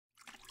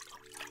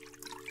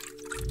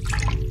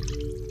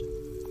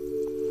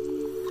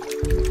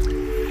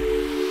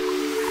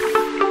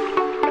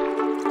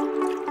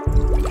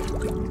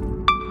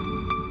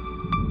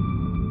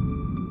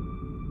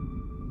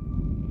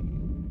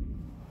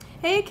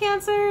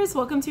Cancers!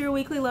 Welcome to your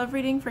weekly love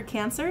reading for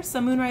Cancer,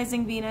 Sun, Moon,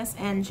 Rising, Venus,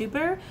 and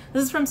Jupiter.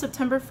 This is from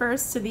September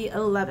 1st to the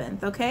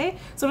 11th, okay?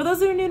 So for those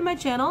that are new to my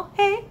channel,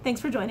 hey,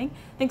 thanks for joining.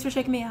 Thanks for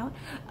checking me out.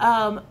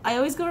 I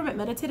always go over my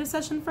meditative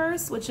session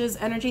first, which is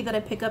energy that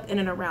I pick up in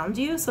and around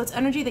you. So it's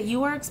energy that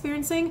you are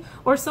experiencing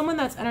or someone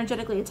that's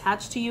energetically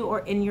attached to you or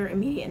in your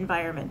immediate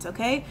environment,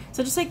 okay?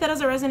 So just take that as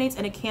it resonates,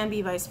 and it can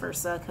be vice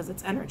versa because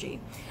it's energy.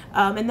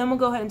 And then we'll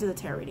go ahead and do the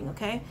tarot reading,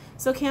 okay?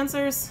 So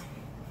Cancers,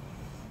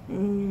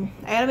 I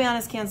gotta be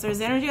honest, Cancers,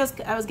 the energy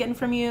I was getting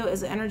from you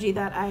is the energy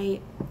that I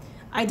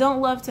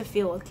don't love to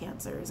feel with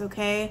Cancers,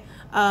 okay?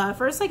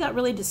 First I got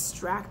really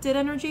distracted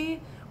energy.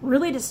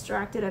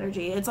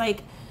 It's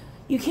like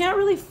you can't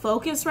really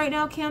focus right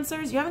now,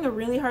 Cancers. You're having a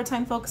really hard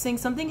time focusing.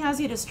 Something has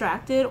you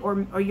distracted,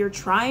 or you're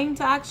trying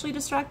to actually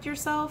distract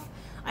yourself.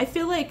 I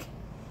feel like,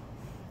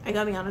 I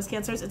gotta be honest,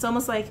 Cancers, it's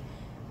almost like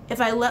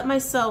if I let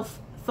myself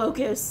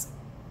focus,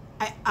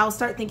 I'll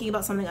start thinking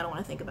about something I don't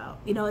want to think about.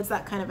 You know, it's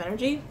that kind of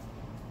energy.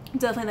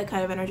 Definitely that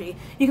kind of energy.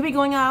 You could be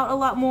going out a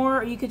lot more,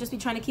 or you could just be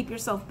trying to keep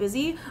yourself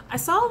busy. I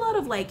saw a lot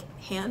of like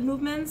hand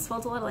movements,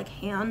 felt a lot of like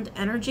hand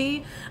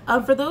energy.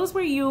 For those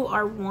where you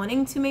are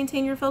wanting to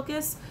maintain your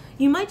focus,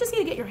 you might just need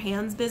to get your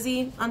hands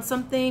busy on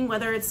something,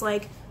 whether it's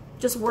like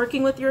just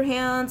working with your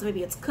hands,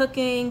 maybe it's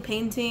cooking,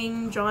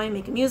 painting, drawing,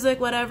 making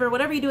music,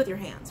 whatever you do with your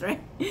hands,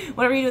 right?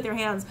 Whatever you do with your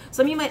hands.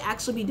 Some of you might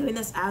actually be doing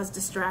this as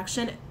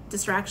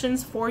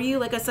distractions for you.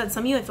 Like I said,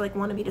 some of you I feel like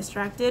want to be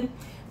distracted.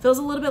 Feels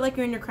a little bit like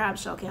you're in your crab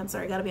shell, Cancer.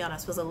 I gotta be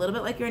honest. Feels a little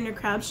bit like you're in your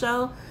crab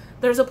shell.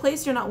 There's a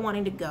place you're not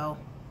wanting to go.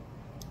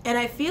 And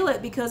I feel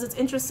it because it's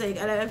interesting.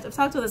 And I've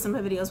talked about this in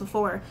my videos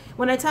before.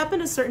 When I tap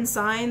into certain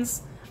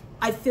signs,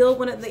 I feel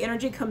when the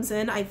energy comes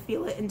in, I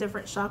feel it in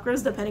different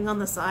chakras depending on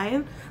the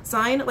sign.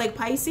 Like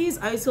Pisces,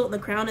 I always feel it in the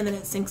crown and then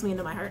it sinks me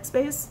into my heart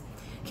space.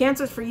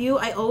 Cancer, for you,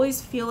 I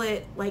always feel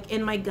it like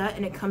in my gut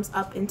and it comes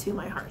up into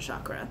my heart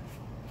chakra.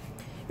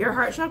 Your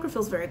heart chakra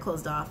feels very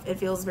closed off. It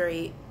feels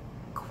very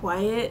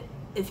quiet.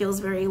 It feels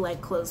very like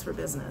closed for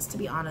business, to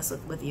be honest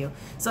with you.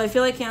 So I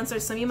feel like Cancer,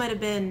 some of you might have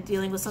been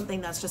dealing with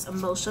something that's just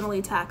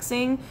emotionally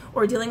taxing,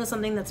 or dealing with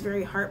something that's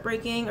very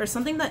heartbreaking, or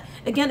something that,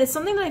 again, it's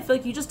something that I feel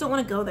like you just don't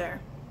want to go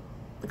there.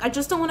 Like, I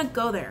just don't want to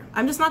go there.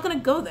 I'm just not going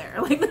to go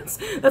there. Like,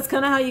 that's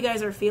kind of how you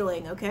guys are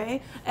feeling,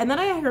 okay? And then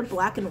I heard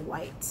black and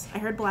white. I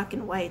heard black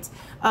and white.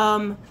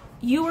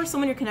 You or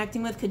someone you're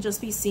connecting with could just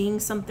be seeing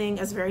something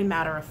as very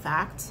matter of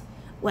fact.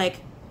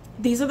 Like,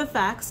 these are the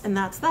facts and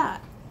that's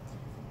that.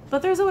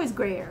 But there's always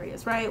gray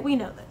areas, right? We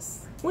know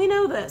this. We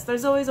know this.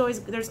 There's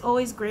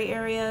always gray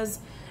areas.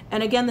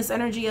 And again, this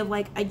energy of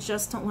like, I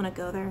just don't want to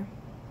go there.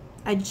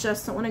 I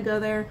just don't want to go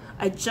there.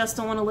 I just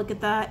don't want to look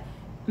at that.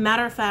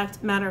 Matter of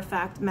fact, matter of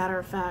fact, matter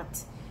of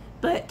fact.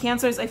 But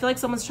Cancers, I feel like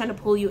someone's trying to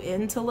pull you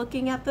into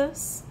looking at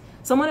this.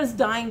 Someone is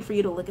dying for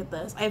you to look at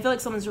this. I feel like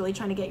someone's really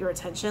trying to get your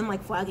attention,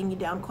 like flagging you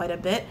down quite a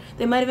bit.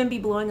 They might even be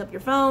blowing up your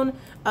phone.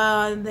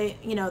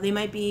 They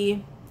might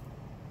be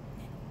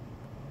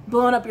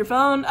blowing up your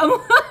phone.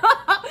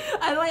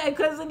 I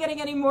couldn't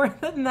getting any more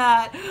than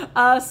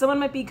that. Someone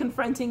might be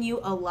confronting you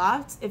a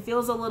lot. It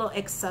feels a little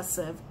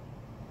excessive.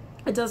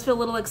 It does feel a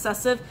little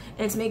excessive,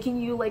 and it's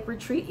making you like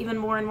retreat even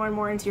more and more and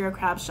more into your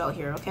crab shell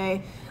here,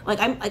 okay?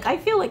 I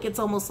feel like it's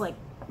almost like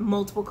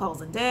multiple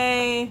calls a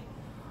day,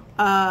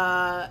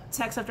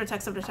 text after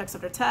text after text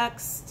after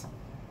text.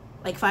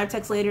 Like 5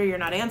 texts later, you're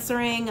not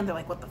answering, and they're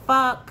like, what the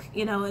fuck?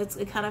 You know,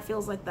 it kind of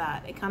feels like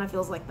that. It kind of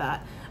feels like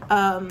that.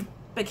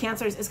 But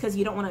Cancers, it's because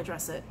you don't want to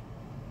address it.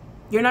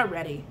 You're not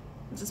ready.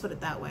 Let's just put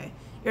it that way.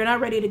 You're not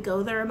ready to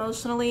go there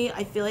emotionally.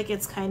 I feel like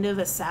it's kind of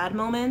a sad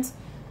moment.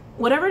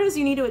 Whatever it is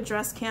you need to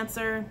address,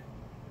 Cancer,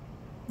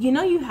 you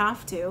know you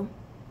have to.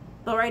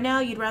 But right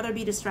now, you'd rather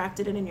be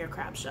distracted and in your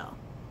crab shell.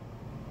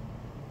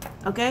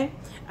 Okay?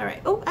 All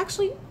right. Oh,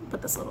 actually,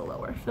 put this a little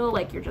lower. Feel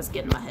like you're just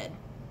getting my head.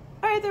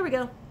 All right, there we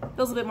go.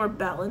 Feels a bit more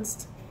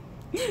balanced.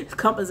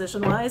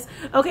 Composition wise.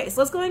 Okay,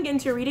 so let's go ahead and get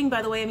into your reading.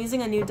 By the way, I'm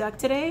using a new deck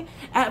today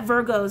at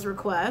Virgo's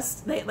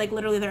request. They like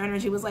literally their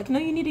energy was like, no,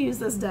 you need to use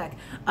this deck.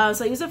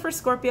 So I use it for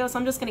Scorpio, so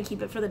I'm just gonna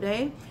keep it for the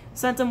day.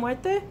 Santa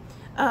Muerte.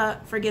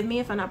 Forgive me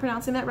if I'm not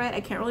pronouncing that right.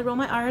 I can't really roll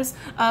my R's.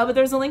 But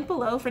there's a link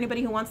below for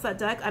anybody who wants that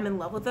deck. I'm in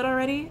love with it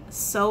already.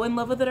 So in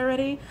love with it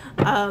already.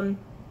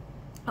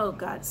 Oh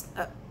God,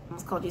 I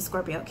almost called you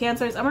Scorpio.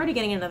 Cancers, I'm already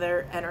getting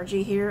another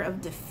energy here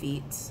of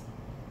defeat.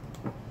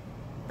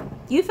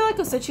 You feel like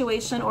a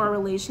situation or a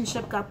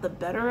relationship got the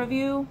better of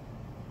you?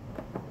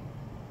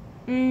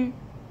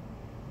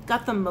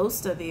 Got the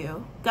most of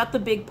you? Got the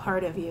big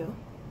part of you?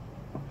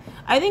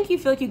 I think you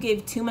feel like you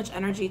gave too much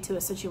energy to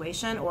a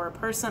situation or a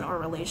person or a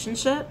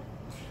relationship.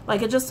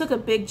 Like it just took a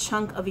big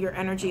chunk of your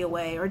energy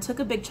away, or it took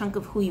a big chunk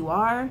of who you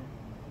are.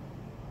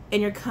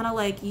 And you're kind of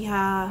like,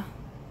 yeah,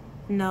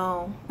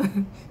 no.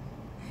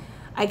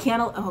 I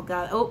can't, oh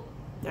God, oh,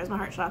 there's my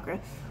heart chakra.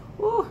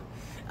 Woo.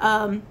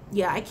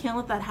 Yeah, I can't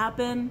let that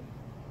happen.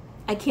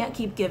 I can't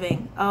keep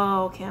giving.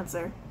 Oh,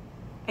 Cancer.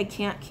 I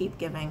can't keep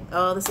giving.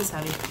 Oh, this is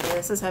heavy.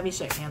 This is heavy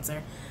shit,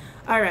 Cancer.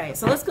 All right,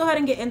 so let's go ahead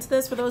and get into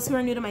this. For those who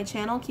are new to my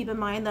channel, keep in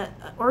mind that,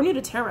 or new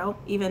to tarot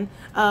even,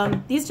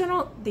 these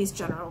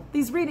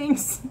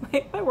readings,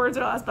 my words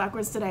are all ass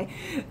backwards today.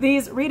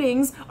 These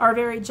readings are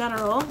very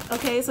general,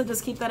 okay? So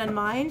just keep that in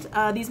mind.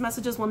 These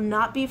messages will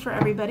not be for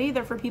everybody.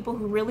 They're for people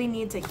who really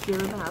need to hear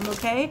them,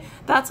 okay?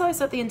 That's how I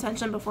set the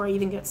intention before I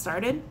even get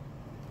started.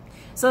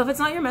 So if it's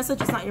not your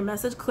message, it's not your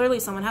message. Clearly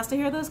someone has to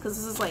hear this because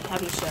this is like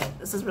heavy shit.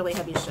 This is really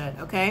heavy shit,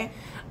 okay?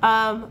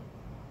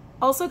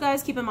 Also,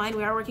 guys, keep in mind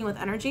we are working with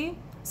energy.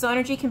 So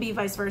energy can be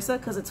vice versa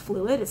because it's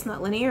fluid. It's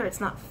not linear. It's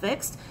not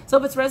fixed. So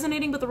if it's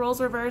resonating with the roles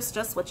reversed,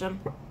 just switch them.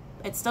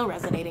 It's still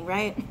resonating,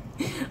 right?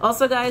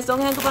 Also, guys,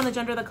 don't hang up on the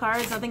gender of the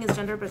cards. Nothing is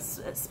gender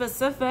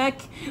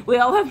specific. We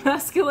all have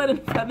masculine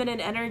and feminine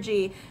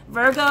energy.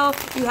 Virgo,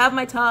 you have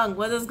my tongue.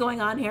 What is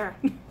going on here?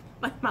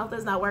 My mouth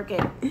is not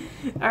working.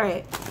 All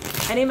right.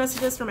 Any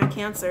messages for my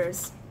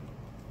Cancers?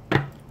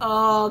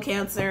 Oh,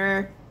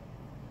 Cancer.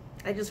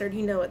 I just heard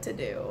you know what to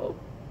do.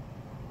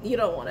 You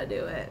don't want to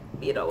do it.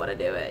 You don't want to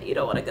do it. You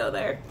don't want to go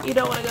there. You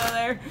don't want to go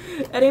there.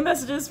 Any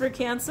messages for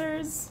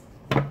Cancers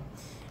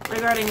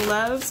regarding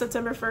love,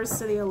 September 1st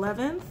to the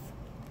 11th?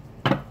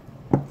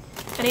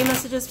 Any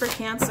messages for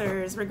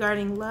Cancers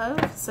regarding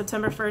love,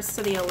 September 1st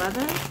to the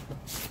 11th?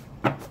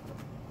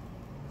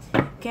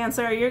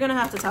 Cancer, you're going to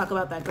have to talk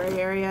about that gray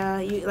area.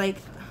 You like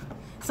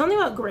something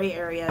about gray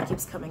area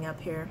keeps coming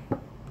up here.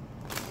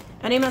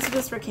 Any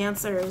messages for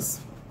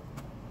Cancers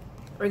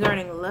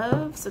regarding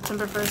love,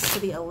 September 1st to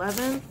the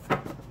 11th?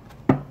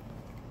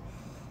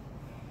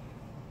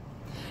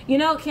 You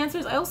know,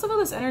 Cancers, I also feel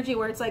this energy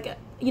where it's like,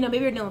 you know,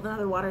 maybe you're dealing with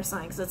another water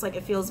sign because it's like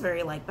it feels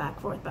very like back,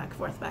 forth, back,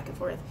 forth, back and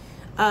forth.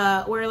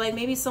 Where like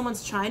maybe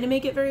someone's trying to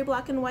make it very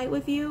black and white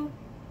with you.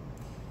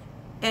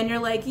 And you're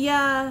like,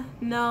 yeah,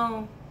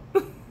 no.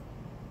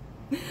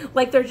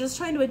 Like they're just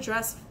trying to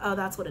address, oh,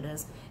 that's what it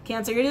is.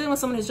 Cancer, you're dealing with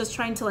someone who's just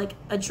trying to like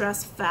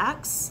address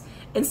facts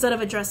instead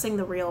of addressing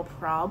the real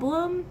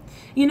problem.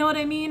 You know what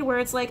I mean? Where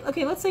it's like,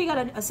 okay, let's say you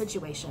got a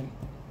situation.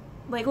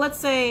 Like, let's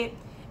say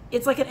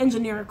it's like an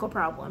engineerical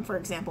problem, for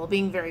example,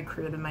 being very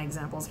crude in my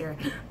examples here.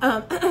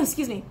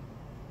 Excuse me.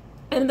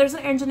 And there's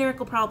an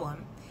engineerical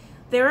problem.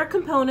 There are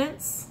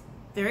components,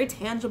 very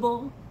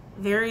tangible,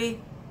 very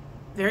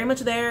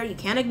much there. You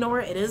can't ignore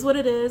it. It is what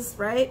it is,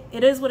 right?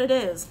 It is what it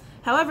is.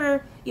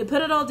 However, you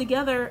put it all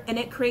together and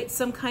it creates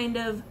some kind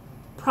of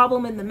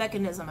problem in the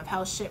mechanism of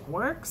how shit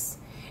works.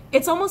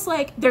 It's almost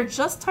like they're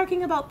just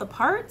talking about the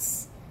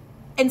parts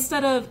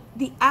instead of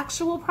the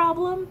actual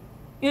problem.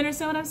 You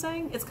understand what I'm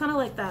saying? It's kind of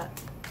like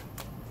that.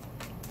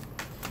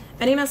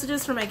 Any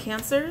messages for my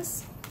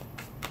Cancers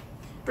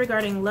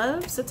regarding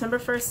love, September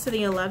 1st to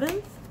the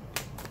 11th?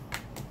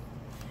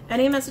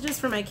 Any messages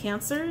for my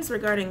Cancers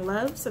regarding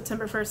love,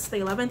 September 1st to the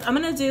 11th? I'm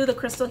going to do the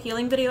crystal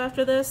healing video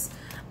after this.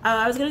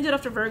 I was going to do it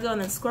after Virgo,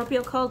 and then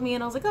Scorpio called me,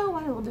 and I was like, oh,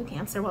 well, we'll do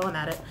Cancer while I'm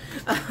at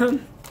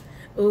it.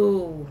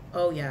 Ooh,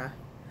 oh, yeah.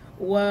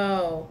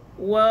 Whoa,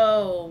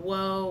 whoa,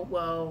 whoa,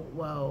 whoa,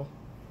 whoa.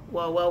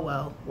 Whoa, whoa,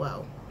 whoa,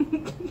 whoa.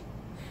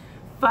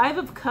 5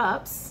 of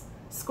Cups,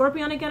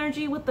 Scorpionic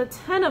energy with the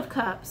 10 of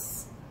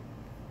Cups,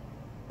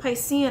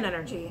 Piscean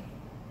energy.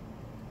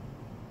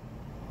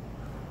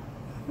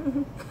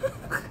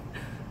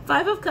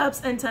 5 of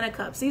Cups and 10 of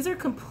Cups. These are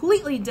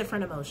completely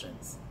different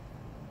emotions.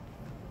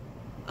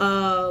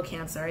 Oh,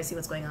 Cancer, I see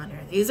what's going on here.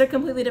 These are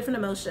completely different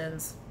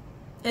emotions.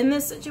 In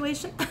this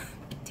situation,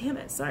 damn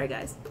it, sorry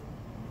guys.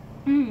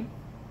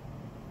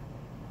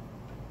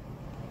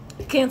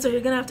 Cancer,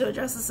 you're gonna have to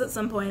address this at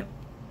some point.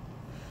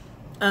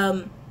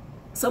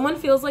 Someone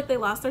feels like they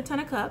lost their 10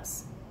 of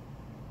Cups.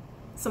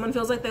 Someone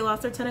feels like they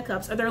lost their 10 of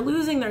Cups, or they're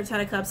losing their 10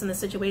 of Cups in the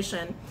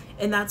situation,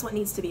 and that's what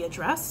needs to be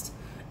addressed.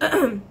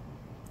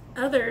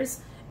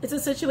 Others, it's a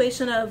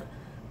situation of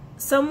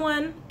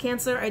someone,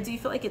 Cancer, I do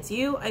feel like it's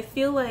you. I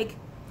feel like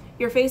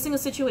you're facing a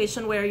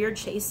situation where you're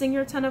chasing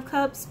your 10 of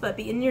Cups, but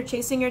in your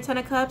chasing your 10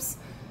 of Cups,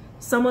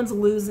 someone's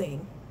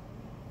losing.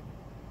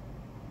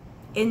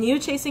 In you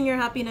chasing your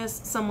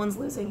happiness, someone's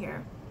losing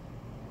here.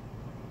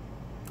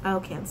 Oh,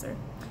 Cancer.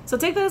 So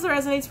take that as it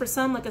resonates for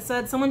some. Like I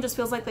said, someone just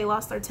feels like they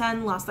lost their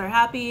 10, lost their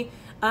happy.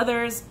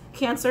 Others,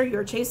 Cancer,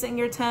 you're chasing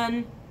your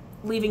 10,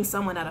 leaving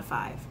someone at a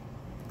 5.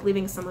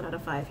 Leaving someone at a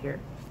 5 here.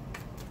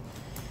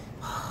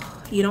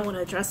 You don't want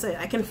to address it.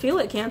 I can feel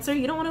it, Cancer.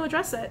 You don't want to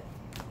address it.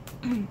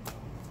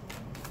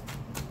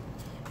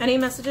 Any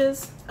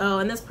messages? Oh,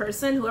 and this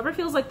person, whoever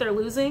feels like they're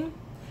losing,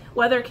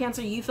 whether,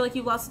 Cancer, you feel like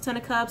you've lost the 10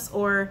 of Cups,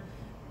 or,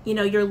 you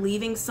know, you're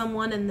leaving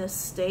someone in this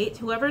state,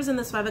 whoever's in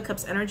this 5 of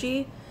Cups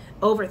energy,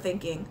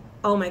 overthinking.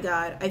 Oh my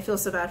God, I feel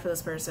so bad for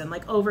this person.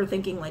 Like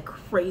overthinking like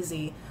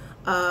crazy.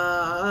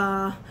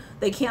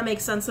 They can't make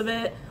sense of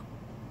it.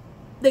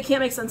 They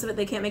can't make sense of it.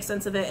 They can't make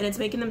sense of it. And it's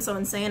making them so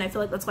insane. I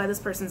feel like that's why this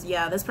person's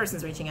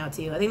reaching out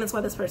to you. I think that's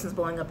why this person's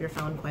blowing up your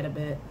phone quite a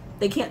bit.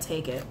 They can't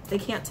take it. They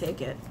can't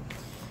take it.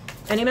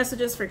 Any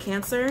messages for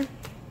Cancer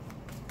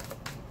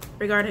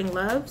regarding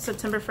love,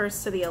 September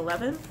 1st to the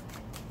 11th?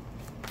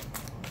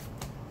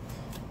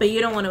 But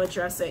you don't want to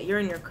address it. You're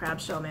in your crab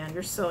shell, man.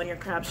 You're so in your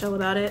crab shell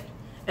about it.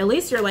 At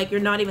least you're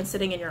not even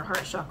sitting in your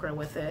heart chakra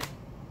with it.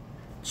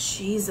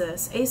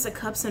 Jesus, Ace of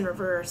Cups in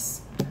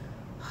reverse.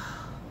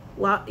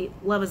 Love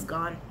is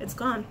gone. It's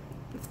gone.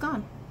 It's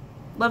gone.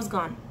 Love's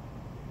gone.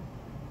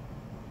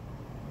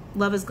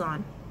 Love is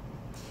gone.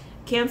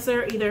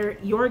 Cancer, either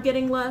you're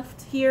getting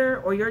left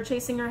here or you're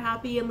chasing her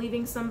happy and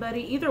leaving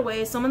somebody. Either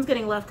way, someone's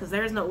getting left because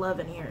there's no love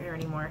in here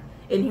anymore.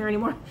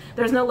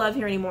 There's no love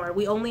here anymore.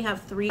 We only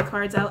have 3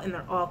 cards out and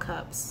they're all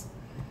cups.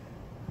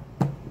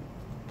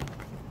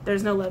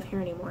 There's no love here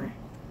anymore.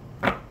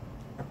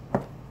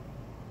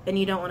 And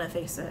you don't want to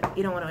face it.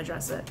 You don't want to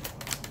address it.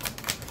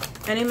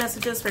 Any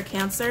messages for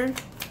Cancer?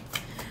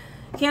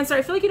 Cancer,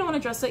 I feel like you don't want to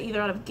address it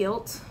either out of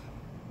guilt.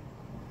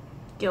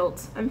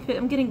 Guilt.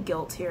 I'm getting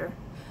guilt here.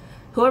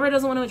 Whoever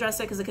doesn't want to address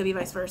it, because it could be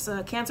vice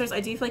versa. Cancers, I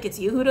do feel like it's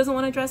you who doesn't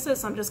want to address it,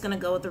 so I'm just going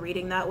to go with the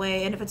reading that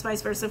way. And if it's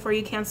vice versa for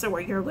you, Cancer,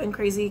 where you're going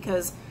crazy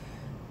because,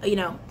 you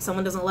know,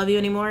 someone doesn't love you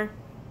anymore,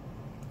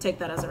 take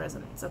that as a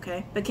resonance,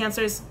 okay? But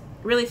Cancers,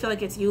 really feel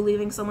like it's you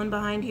leaving someone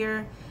behind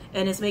here,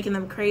 and it's making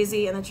them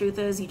crazy, and the truth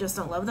is you just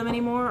don't love them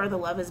anymore, or the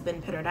love has been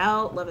pittered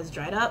out, love is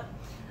dried up.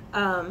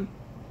 And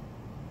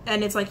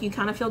it's like you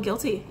kind of feel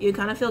guilty. You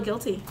kind of feel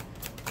guilty.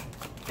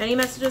 Any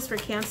messages for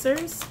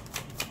Cancers?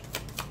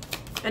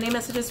 Any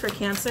messages for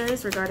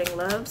Cancers regarding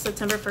love,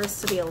 September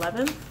 1st to the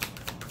 11th?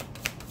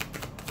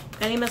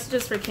 Any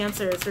messages for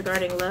Cancers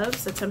regarding love,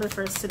 September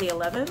 1st to the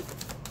 11th?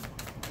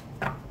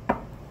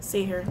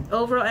 See here.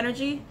 Overall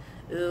energy.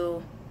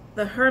 Ooh.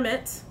 The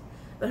Hermit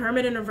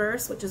in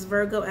reverse, which is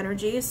Virgo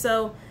energy.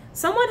 So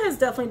someone has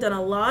definitely done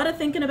a lot of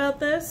thinking about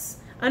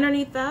this.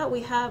 Underneath that,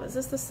 we have, is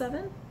this the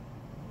 7?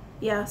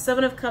 Yeah,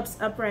 7 of Cups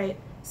upright.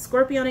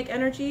 Scorpionic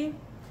energy.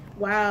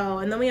 Wow.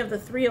 And then we have the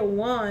 3 of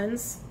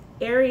Wands,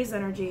 Aries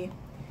energy.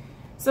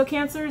 So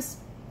Cancers,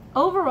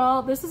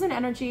 overall, this is an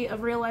energy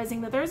of realizing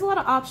that there's a lot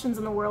of options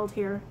in the world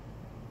here.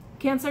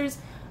 Cancers,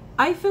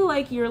 I feel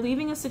like you're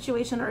leaving a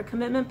situation or a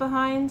commitment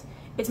behind.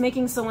 It's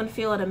making someone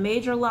feel at a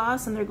major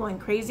loss and they're going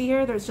crazy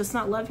here. There's just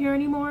not love here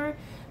anymore.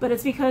 But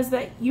it's because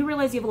that you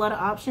realize you have a lot of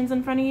options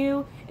in front of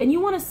you and you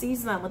want to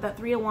seize them with that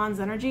 3 of Wands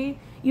energy.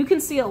 You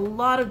can see a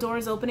lot of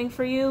doors opening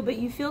for you, but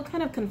you feel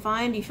kind of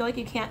confined. You feel like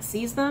you can't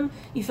seize them.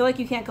 You feel like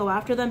you can't go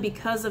after them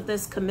because of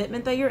this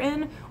commitment that you're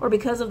in or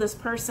because of this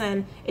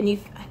person. And you,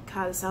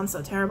 God, it sounds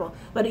so terrible,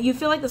 but you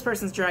feel like this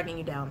person's dragging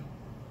you down.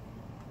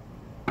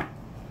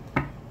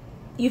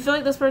 You feel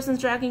like this person's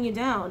dragging you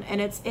down, and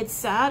it's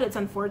sad, it's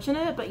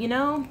unfortunate, but you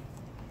know,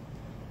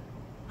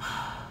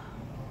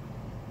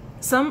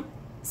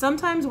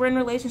 sometimes we're in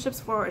relationships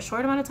for a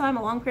short amount of time,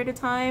 a long period of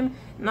time.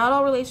 Not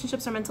all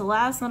relationships are meant to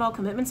last. Not all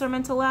commitments are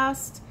meant to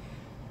last.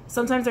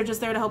 Sometimes they're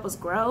just there to help us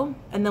grow,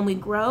 and then we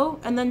grow,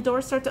 and then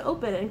doors start to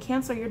open. And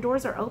Cancer, your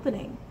doors are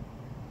opening.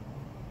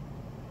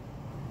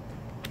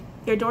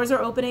 Your doors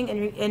are opening,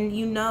 and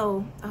you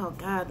know, oh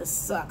God, this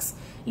sucks.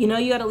 You know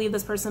you got to leave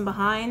this person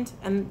behind,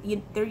 and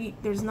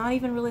there's not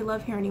even really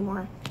love here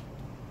anymore.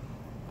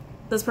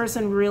 This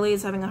person really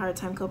is having a hard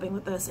time coping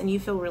with this, and you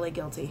feel really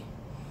guilty.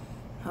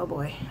 Oh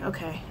boy.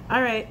 Okay.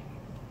 All right.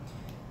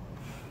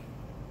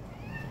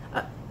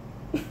 I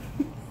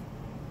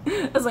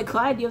was like,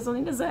 Clyde, do you have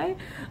something to say?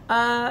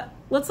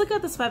 Let's look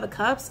at this 5 of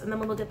Cups, and then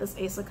we'll look at this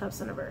Ace of Cups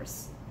in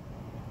reverse.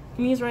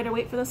 Can you use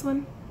Rider-Waite for this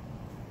one?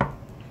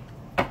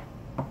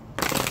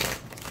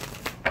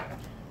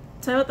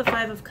 Tell me about the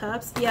 5 of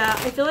Cups. Yeah,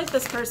 I feel like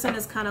this person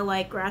is kind of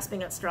like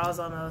grasping at straws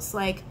almost.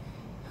 Like,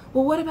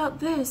 well, what about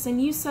this?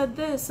 And you said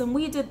this, and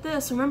we did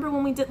this. Remember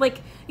when we did,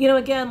 like, you know,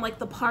 again, like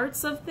the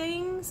parts of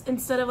things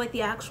instead of like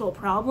the actual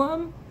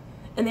problem.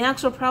 And the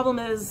actual problem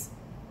is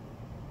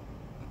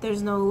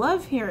there's no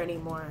love here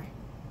anymore.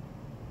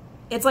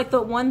 It's like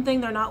the one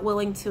thing they're not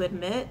willing to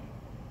admit,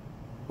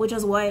 which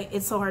is why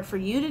it's so hard for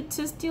you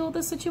to deal with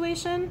this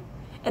situation.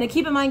 And to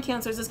keep in mind,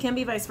 Cancers, this can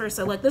be vice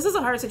versa. Like, this is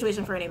a hard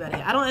situation for anybody.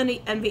 I don't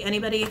envy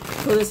anybody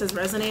who this is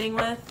resonating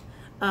with.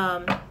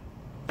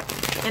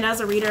 And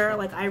as a reader,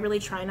 like, I really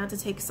try not to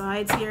take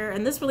sides here.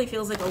 And this really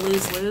feels like a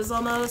lose-lose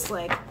almost.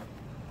 Like,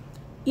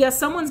 yeah,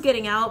 someone's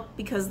getting out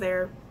because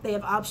they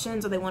have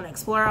options, or they want to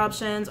explore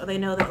options, or they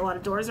know that a lot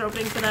of doors are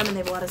opening for them and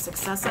they have a lot of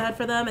success ahead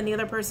for them. And the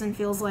other person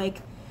feels like,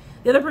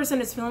 the other person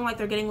is feeling like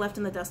they're getting left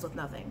in the dust with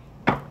nothing.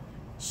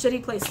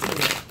 Shitty place to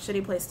be.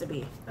 Shitty place to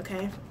be,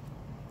 okay?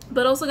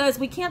 But also, guys,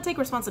 we can't take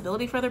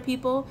responsibility for other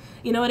people.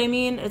 You know what I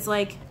mean? It's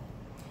like,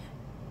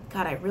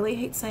 God, I really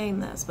hate saying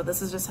this, but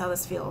this is just how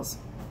this feels.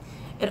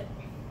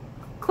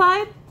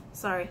 Clyde?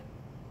 Sorry.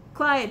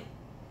 Clyde.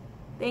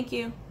 Thank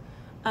you.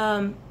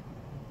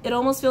 It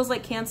almost feels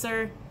like,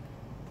 Cancer,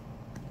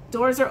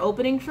 doors are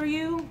opening for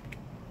you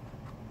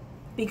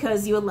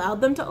because you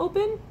allowed them to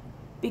open,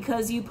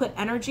 because you put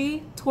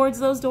energy towards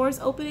those doors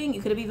opening.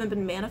 You could have even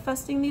been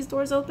manifesting these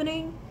doors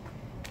opening.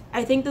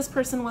 I think this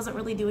person wasn't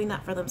really doing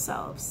that for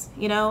themselves,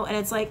 you know? And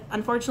it's like,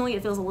 unfortunately,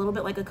 it feels a little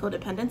bit like a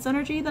codependence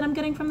energy that I'm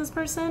getting from this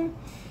person.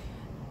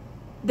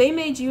 They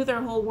made you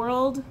their whole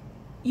world.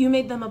 You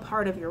made them a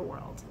part of your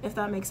world, if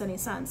that makes any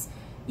sense.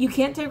 You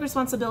can't take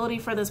responsibility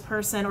for this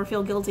person or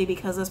feel guilty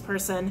because this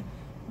person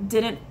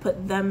didn't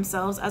put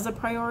themselves as a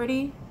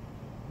priority.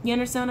 You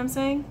understand what I'm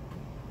saying?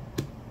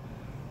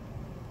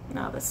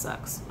 No, this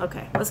sucks.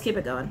 Okay, let's keep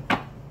it going.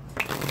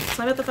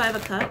 Tell me about the Five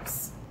of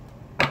Cups.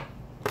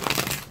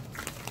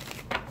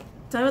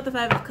 Tell me about the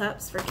Five of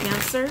Cups for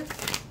Cancer.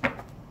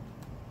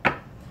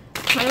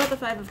 Tell me about the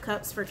Five of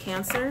Cups for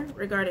Cancer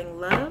regarding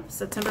love,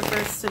 September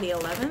 1st to the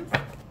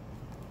 11th.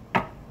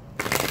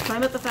 Tell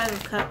me about the Five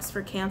of Cups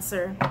for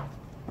Cancer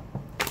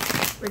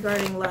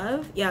regarding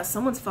love. Yeah,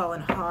 someone's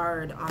falling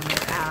hard on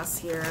their ass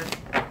here.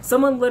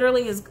 Someone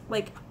literally is,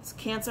 like,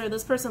 Cancer,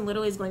 this person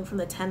literally is going from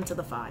the 10 to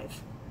the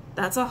 5.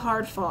 That's a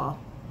hard fall.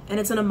 And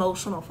it's an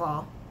emotional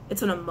fall.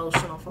 It's an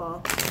emotional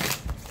fall.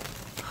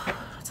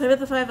 Tell me about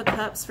the Five of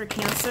Cups for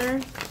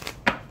Cancer.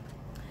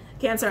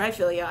 Cancer, I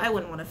feel you. I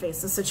wouldn't want to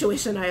face this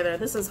situation either.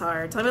 This is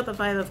hard. Tell me about the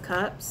Five of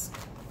Cups.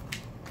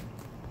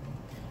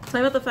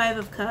 Tell me about the Five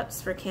of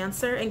Cups for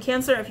Cancer. And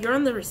Cancer, if you're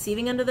on the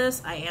receiving end of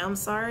this, I am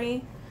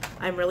sorry.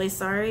 I'm really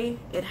sorry.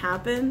 It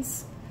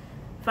happens.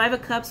 Five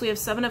of Cups, we have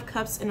Seven of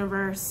Cups in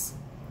reverse.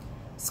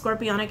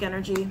 Scorpionic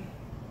energy.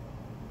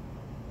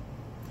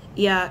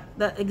 Yeah,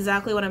 that's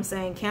exactly what I'm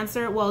saying.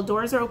 Cancer, well,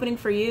 doors are opening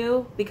for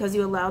you because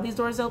you allow these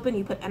doors open.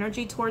 You put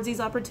energy towards these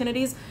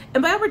opportunities.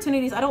 And by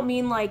opportunities, I don't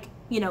mean like,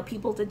 you know,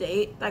 people to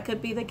date. That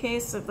could be the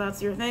case if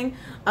that's your thing.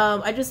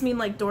 I just mean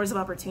like doors of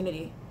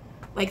opportunity.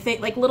 Like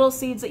little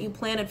seeds that you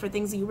planted for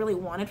things that you really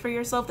wanted for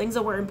yourself, things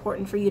that were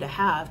important for you to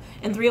have.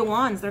 And Three of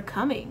Wands, they're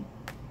coming.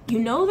 You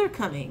know they're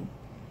coming.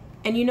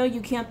 And you know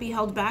you can't be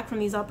held back from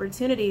these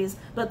opportunities,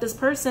 but this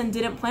person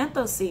didn't plant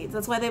those seeds.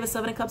 That's why they have a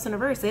Seven of Cups in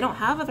reverse. They don't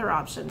have other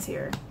options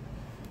here.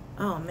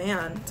 Oh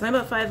man. Tell me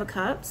about Five of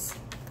Cups.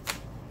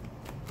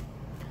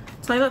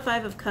 Tell me about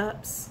Five of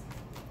Cups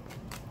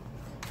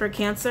for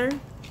Cancer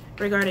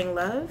regarding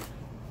love.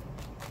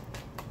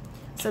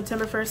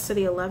 September 1st to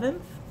the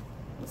 11th.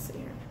 Let's see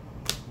here.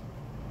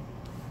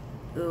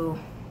 Ooh.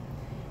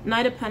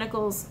 Knight of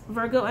Pentacles,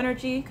 Virgo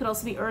energy, could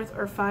also be earth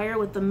or fire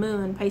with the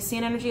moon.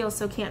 Piscean energy,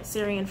 also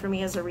Cancerian for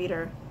me as a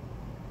reader.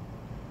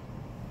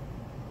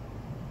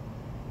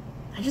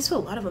 I just feel a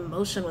lot of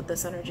emotion with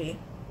this energy.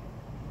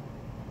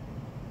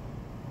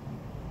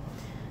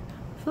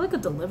 I feel like a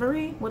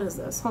delivery. What is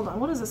this? Hold on,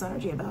 what is this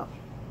energy about?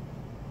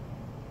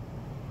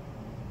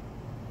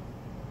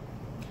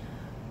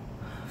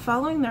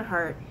 Following their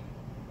heart.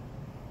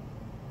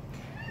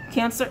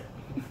 Cancer.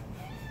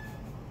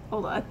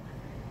 Hold on.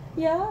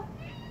 Yeah?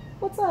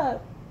 What's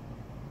up?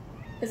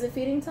 Is it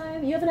feeding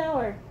time? You have an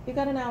hour. You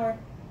got an hour.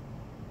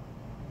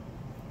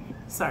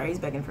 Sorry, he's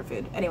begging for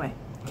food. Anyway,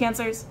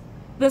 Cancers,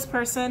 this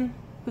person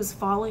who's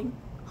falling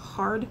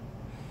hard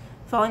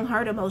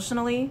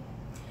emotionally,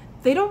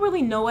 they don't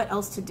really know what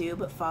else to do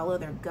but follow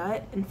their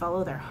gut and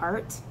follow their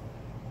heart.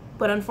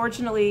 But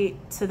unfortunately,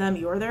 to them,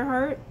 you're their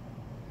heart.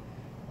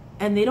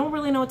 And they don't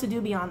really know what to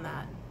do beyond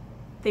that.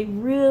 They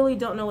really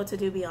don't know what to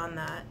do beyond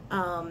that.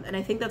 And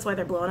I think that's why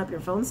they're blowing up your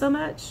phone so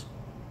much.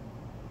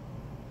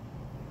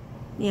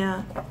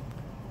 Yeah.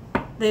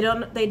 They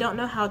don't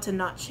know how to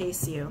not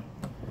chase you.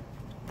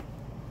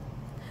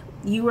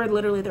 You are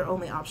literally their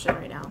only option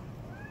right now.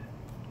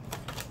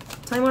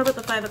 Tell me more about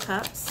the Five of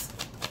Cups.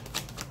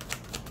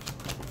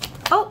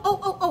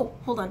 Oh,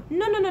 hold on.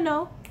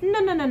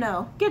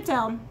 No. Get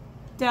down.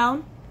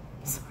 Down.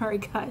 Sorry,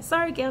 guys.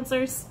 Sorry,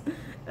 Cancers.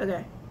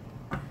 Okay.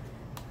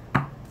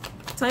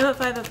 Tell me about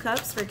Five of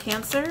Cups for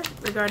Cancer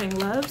regarding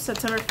love,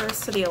 September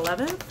 1st to the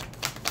 11th.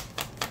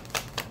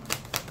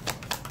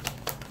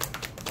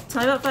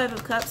 Tell me about Five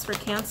of Cups for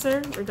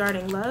Cancer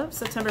regarding love,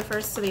 September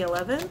 1st to the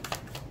 11th.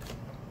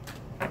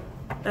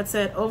 That's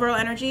it. Overall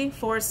energy,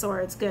 Four of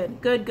Swords. Good.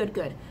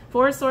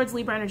 Four of Swords,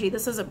 Libra energy.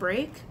 This is a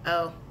break.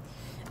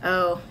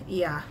 Oh,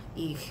 yeah.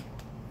 Eek.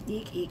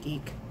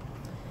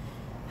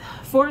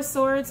 Four of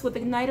Swords with the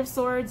Knight of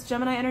Swords,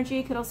 Gemini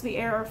energy. Could also be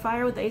air or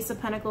fire with the Ace of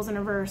Pentacles in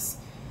reverse.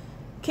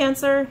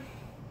 Cancer,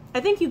 I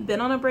think you've been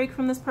on a break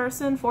from this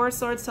person. Four of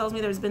Swords tells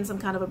me there's been some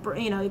kind of a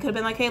break. You know, you could have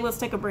been like, hey, let's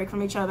take a break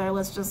from each other.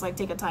 Let's just like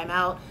take a time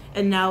out.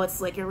 And now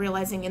it's like you're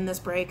realizing in this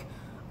break,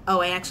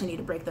 oh, I actually need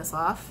to break this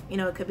off. You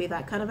know, it could be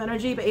that kind of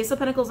energy. But Ace of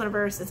Pentacles in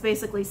reverse, it's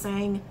basically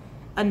saying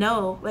a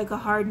no, like a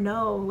hard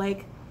no.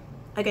 Like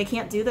I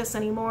can't do this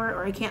anymore,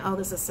 or I can't, oh,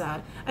 this is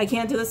sad. I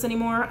can't do this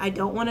anymore. I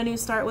don't want a new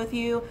start with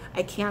you.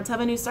 I can't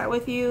have a new start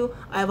with you.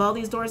 I have all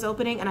these doors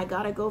opening and I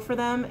gotta go for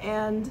them.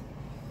 And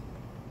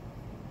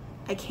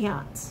I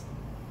can't.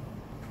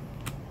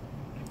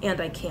 And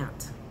I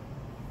can't.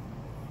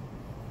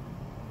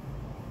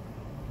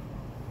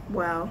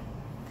 Wow.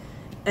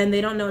 And they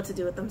don't know what to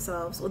do with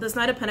themselves. With this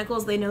Knight of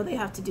Pentacles, they know they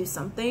have to do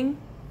something.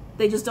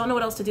 They just don't know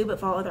what else to do but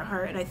follow their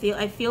heart. And I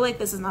feel like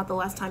this is not the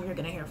last time you're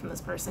going to hear from this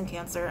person,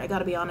 Cancer. I got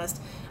to be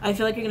honest. I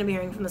feel like you're going to be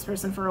hearing from this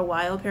person for a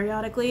while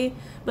periodically.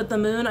 But the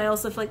Moon, I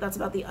also feel like that's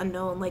about the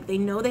unknown. Like they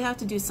know they have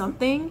to do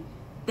something.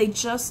 They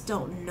just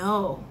don't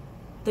know.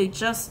 They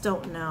just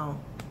don't know.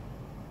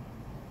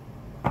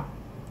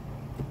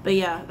 But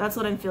yeah, that's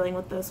what I'm feeling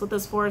with this. With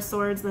this Four of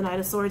Swords, the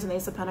Knight of Swords, and the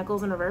Ace of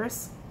Pentacles in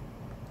reverse.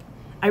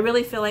 I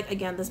really feel like,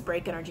 again, this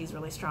break energy is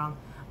really strong.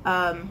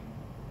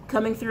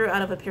 Coming through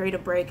out of a period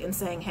of break and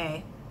saying,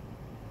 hey,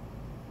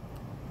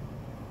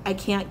 I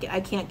can't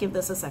give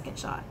this a second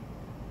shot.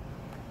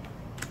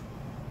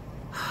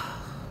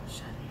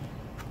 Shit.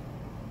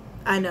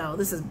 I know,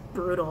 this is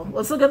brutal.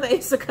 Let's look at the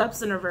Ace of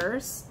Cups in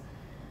reverse.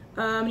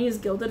 I'm gonna use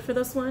Gilded for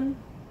this one,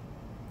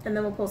 and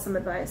then we'll pull some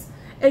advice.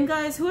 And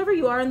guys, whoever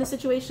you are in the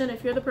situation,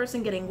 if you're the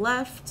person getting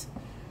left,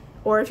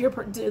 or if you're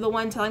the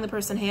one telling the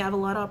person, hey, I have a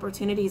lot of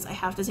opportunities, I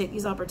have to take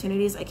these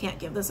opportunities, I can't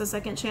give this a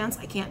second chance,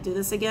 I can't do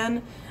this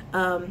again,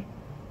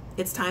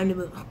 it's time to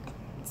move.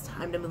 It's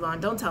time to move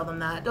on. Don't tell them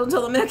that. Don't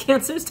tell them that,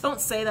 Cancers.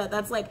 Don't say that.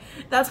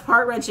 That's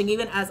heart-wrenching,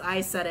 even as I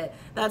said it.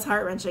 That's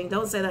heart-wrenching.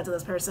 Don't say that to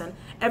this person.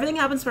 Everything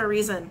happens for a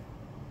reason.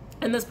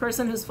 And this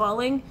person who's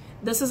falling,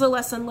 this is a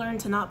lesson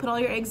learned to not put all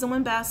your eggs in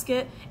one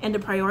basket and to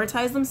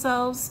prioritize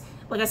themselves.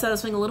 Like I said, I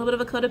swing a little bit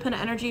of a codependent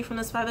energy from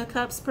this Five of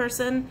Cups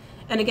person.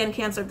 And again,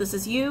 Cancer, if this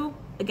is you,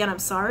 again, I'm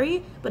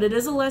sorry, but it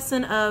is a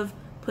lesson of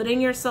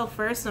putting yourself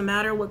first no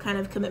matter what kind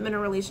of commitment or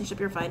relationship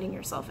you're finding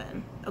yourself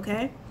in,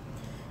 okay?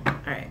 All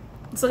right,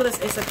 let's look at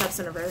this Ace of Cups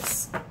in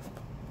reverse.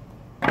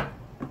 Tell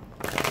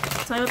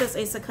me about this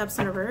Ace of Cups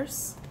in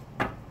reverse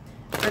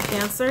for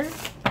Cancer.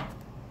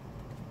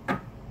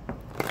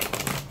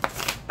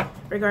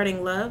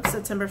 Regarding love,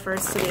 September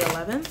 1st to the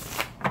 11th.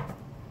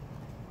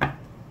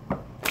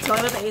 Tell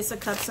me about the Ace of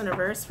Cups in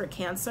reverse for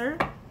Cancer.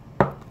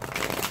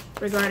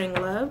 Regarding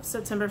love,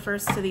 September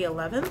 1st to the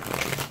 11th.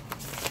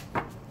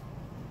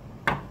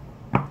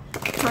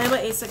 Tell me about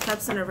Ace of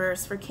Cups in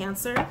reverse for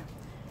Cancer.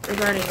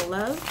 Regarding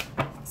love,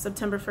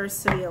 September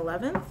 1st to the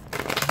 11th.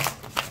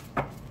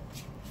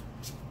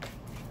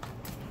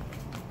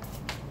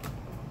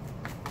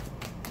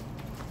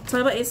 Tell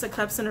me about Ace of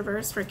Cups in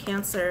reverse for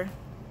Cancer.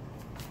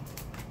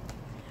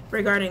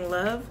 Regarding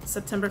love,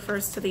 September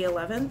 1st to the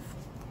 11th.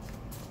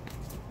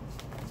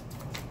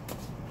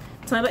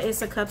 Tell me about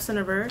Ace of Cups in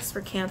reverse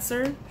for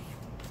Cancer.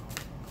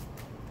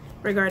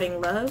 Regarding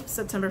love,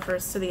 September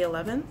 1st to the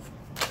 11th.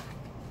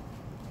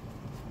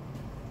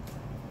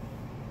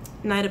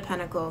 Knight of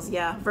Pentacles,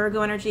 yeah.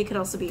 Virgo energy could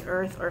also be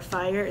earth or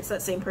fire. It's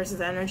that same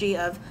person's energy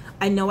of,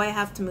 I know I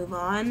have to move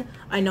on.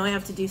 I know I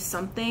have to do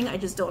something. I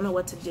just don't know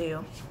what to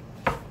do.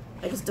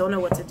 I just don't know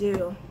what to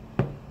do.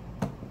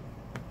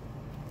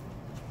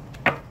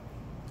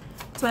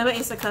 Tell me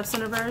about Ace of Cups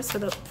in reverse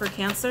for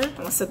Cancer. I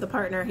almost said the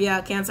partner. Yeah,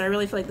 Cancer, I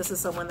really feel like this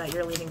is someone that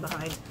you're leaving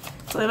behind.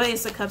 Tell me about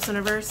Ace of Cups in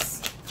reverse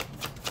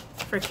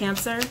for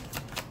Cancer.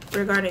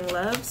 Regarding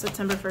love,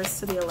 September 1st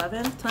to the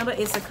 11th. Tell me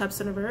about Ace of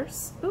Cups in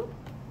reverse. Ooh.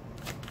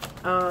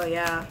 Oh,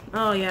 yeah.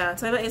 Oh, yeah.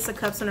 Tell me about Ace of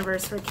Cups in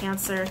reverse for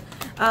Cancer.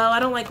 Oh, I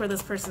don't like where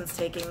this person's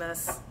taking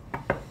this.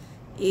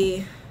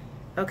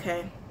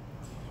 Okay.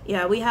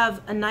 Yeah, we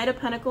have a Knight of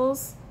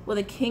Pentacles with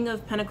a King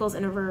of Pentacles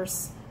in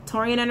reverse.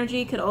 Taurian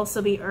energy could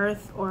also be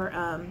earth or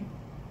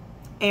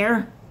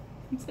air.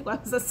 It's like, why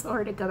was that so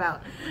hard to come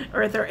out?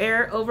 Earth or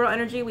air. Overall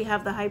energy, we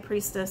have the High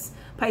Priestess.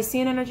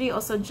 Piscean energy,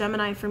 also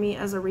Gemini for me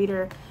as a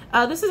reader.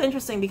 This is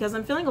interesting because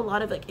I'm feeling a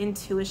lot of like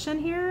intuition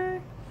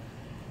here.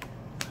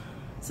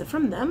 Is it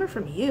from them or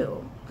from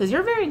you? Because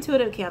you're very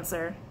intuitive,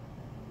 Cancer.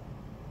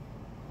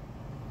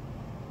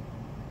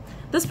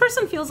 This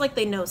person feels like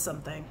they know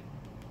something.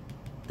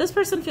 This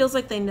person feels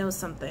like they know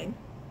something.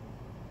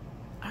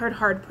 I heard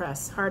hard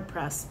press, hard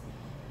press.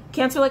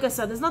 Cancer, like I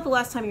said, this is not the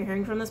last time you're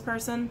hearing from this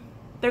person.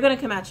 They're going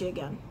to come at you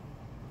again.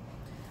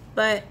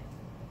 But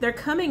they're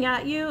coming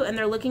at you and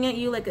they're looking at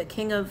you like a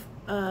King of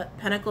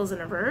Pentacles in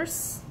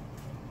reverse.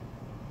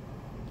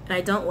 And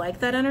I don't like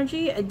that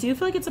energy. I do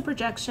feel like it's a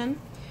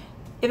projection.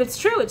 If it's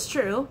true, it's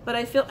true. But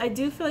I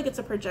do feel like it's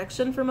a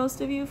projection for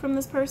most of you from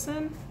this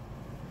person.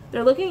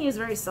 They're looking at you as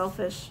very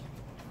selfish.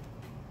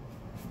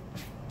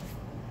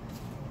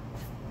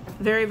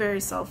 Very, very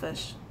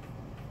selfish.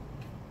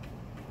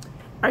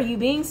 Are you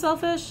being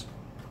selfish?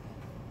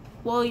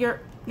 Well, you're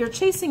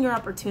chasing your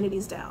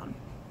opportunities down.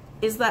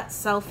 Is that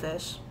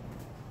selfish?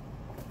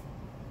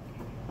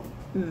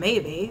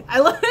 Maybe. I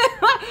don't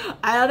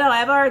know. I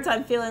have a hard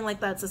time feeling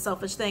like that's a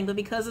selfish thing, but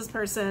because this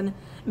person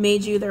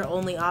made you their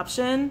only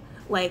option,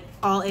 like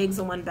all eggs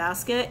in one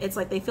basket, it's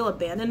like they feel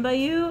abandoned by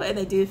you, and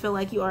they do feel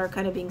like you are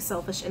kind of being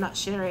selfish and not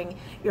sharing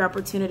your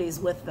opportunities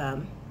with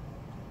them.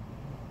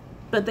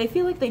 But they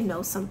feel like they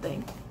know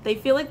something. They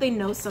feel like they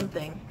know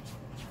something.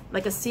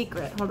 Like a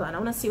secret. Hold on, I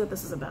want to see what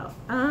this is about.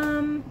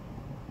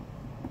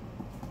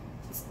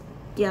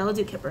 Yeah, we'll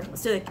do Kipper.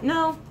 Let's do it.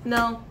 No.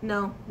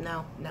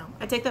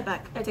 I take that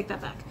back. I take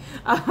that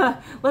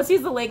back. Let's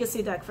use the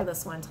Legacy deck for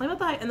this one. Tell me about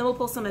the and then we'll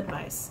pull some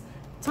advice.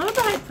 Tell me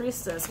about the High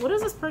Priestess. What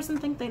does this person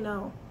think they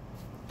know?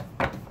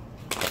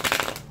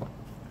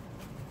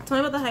 Tell me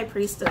about the High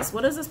Priestess.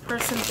 What does this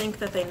person think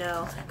that they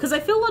know? Because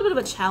I feel a little bit of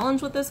a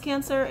challenge with this,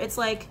 Cancer. It's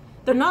like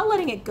they're not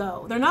letting it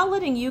go. They're not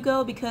letting you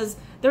go because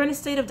they're in a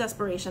state of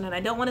desperation. And I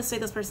don't want to say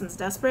this person's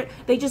desperate.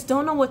 They just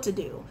don't know what to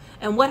do.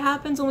 And what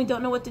happens when we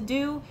don't know what to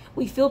do?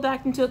 We feel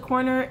backed into a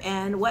corner.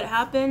 And what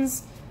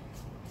happens?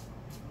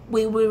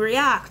 We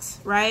react,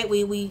 right?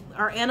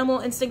 Our animal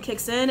instinct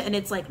kicks in and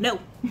it's like, no,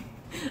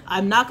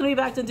 I'm not going to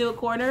be backed into a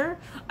corner.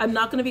 I'm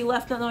not going to be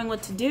left not knowing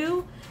what to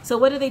do. So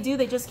what do?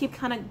 They just keep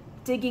kind of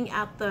digging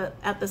at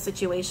the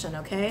situation,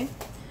 okay?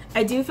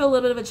 I do feel a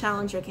little bit of a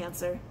challenge here,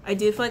 Cancer. I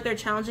do feel like they're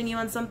challenging you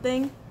on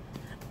something.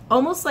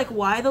 Almost like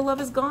why the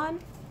love is gone.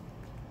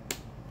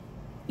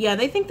 Yeah,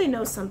 they think they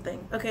know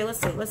something. Okay, let's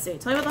see. Let's see.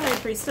 Tell me about the High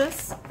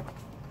Priestess.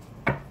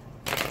 Tell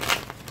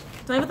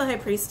me about the High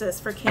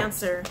Priestess for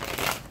Cancer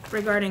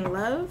regarding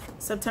love,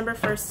 September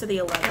 1st to the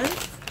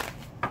 11th.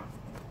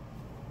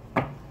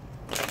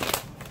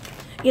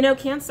 You know,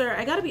 Cancer,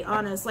 I gotta be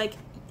honest, like,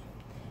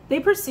 they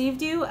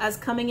perceived you as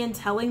coming in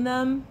telling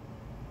them,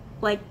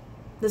 like,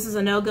 this is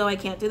a no-go, I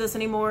can't do this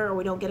anymore, or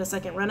we don't get a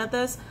second run at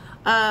this,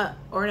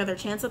 or another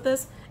chance at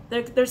this.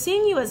 They're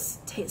seeing you as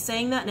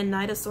saying that in a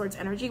Knight of Swords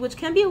energy, which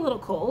can be a little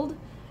cold.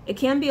 It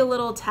can be a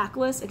little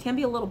tactless. It can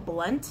be a little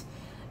blunt.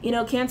 You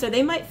know, Cancer,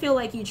 they might feel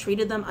like you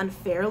treated them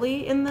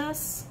unfairly in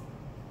this.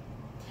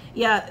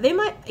 Yeah, they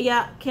might,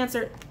 yeah,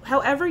 Cancer,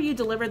 however you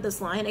delivered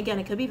this line, again,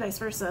 it could be vice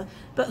versa,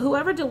 but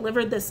whoever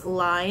delivered this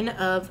line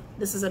of,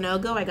 this is a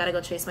no-go, I gotta go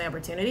chase my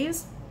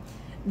opportunities,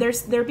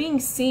 they're being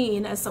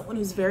seen as someone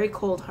who's very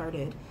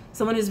cold-hearted.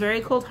 Someone who's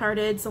very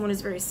cold-hearted, someone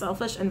who's very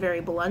selfish and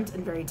very blunt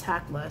and very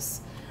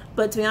tactless.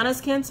 But to be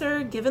honest,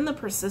 Cancer, given the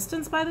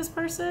persistence by this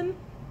person,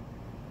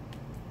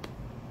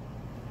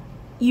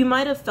 you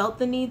might have felt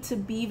the need to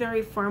be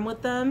very firm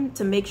with them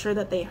to make sure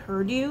that they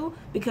heard you,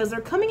 because they're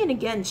coming in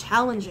again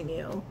challenging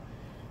you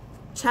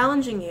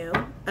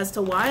as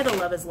to why the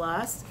love is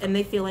lost, and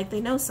they feel like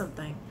they know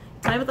something.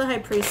 Time with the High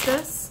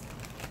Priestess.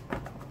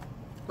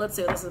 Let's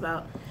see what this is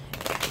about.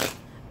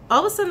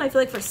 All of a sudden, I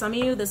feel like for some of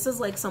you, this is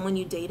like someone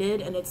you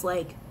dated, and it's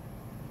like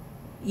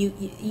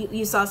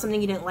you saw something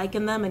you didn't like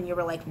in them, and you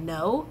were like,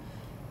 no,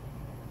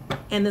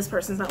 and this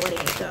person's not letting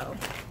it go.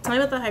 Time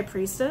with the High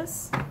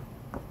Priestess.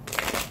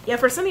 Yeah,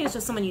 for some of you, it's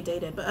just someone you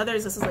dated, but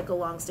others, this is like a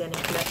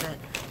long-standing commitment.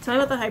 Tell me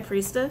about the High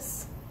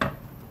Priestess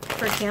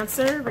for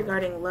Cancer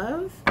regarding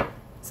love,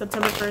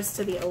 September 1st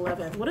to the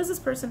 11th. What does this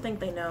person think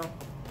they know?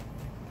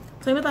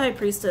 Tell me about the High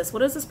Priestess. What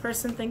does this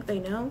person think they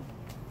know?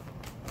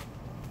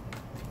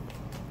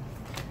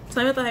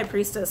 Tell me about the High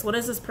Priestess. What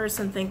does this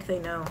person think they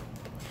know?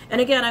 And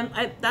again,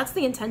 that's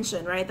the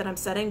intention, right, that I'm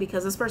setting,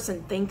 because this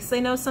person thinks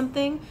they know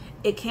something.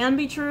 It can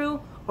be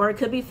true, or it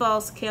could be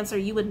false. Cancer,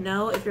 you would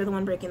know if you're the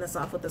one breaking this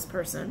off with this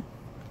person.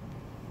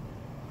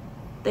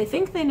 They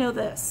think they know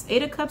this.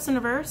 8 of Cups in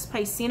reverse,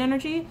 Piscean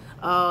energy.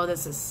 Oh,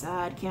 this is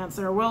sad,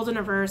 Cancer. World in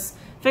reverse,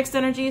 fixed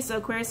energy, so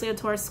Aquarius, Leo,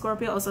 Taurus,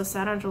 Scorpio, also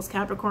Saturn,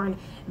 Capricorn.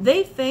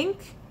 They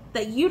think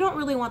that you don't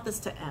really want this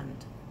to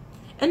end.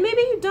 And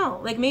maybe you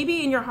don't. Like,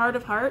 maybe in your heart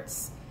of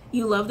hearts,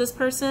 you love this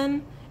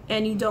person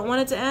and you don't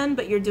want it to end,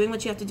 but you're doing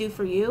what you have to do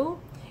for you.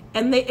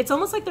 And it's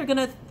almost like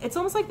it's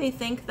almost like they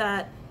think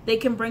that they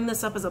can bring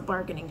this up as a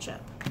bargaining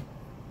chip.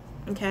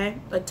 Okay?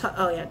 Like,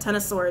 oh yeah, Ten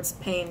of Swords,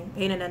 pain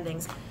and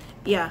endings.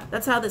 Yeah,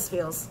 that's how this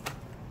feels.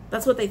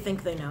 That's what they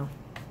think they know.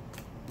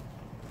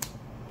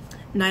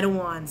 Knight of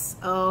Wands.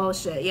 Oh,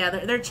 shit. Yeah,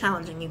 they're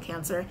challenging you,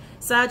 Cancer.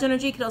 Sag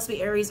energy could also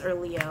be Aries or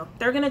Leo.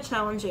 They're going to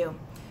challenge you.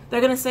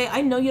 They're going to say, I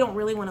know you don't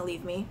really want to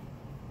leave me.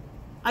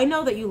 I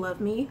know that you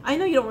love me. I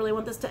know you don't really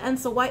want this to end,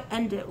 so why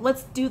end it?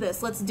 Let's do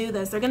this. Let's do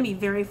this. They're going to be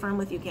very firm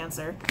with you,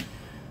 Cancer.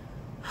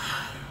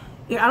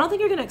 Yeah, I don't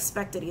think you're going to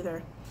expect it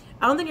either.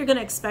 I don't think you're going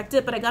to expect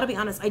it, but I got to be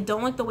honest, I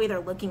don't like the way they're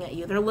looking at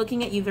you. They're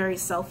looking at you very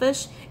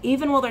selfish,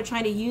 even while they're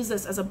trying to use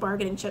this as a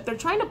bargaining chip. They're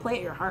trying to play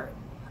at your heart.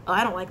 Oh,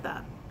 I don't like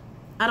that.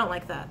 I don't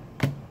like that.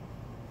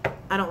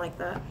 I don't like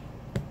that.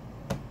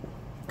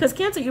 Because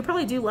Cancer, you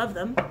probably do love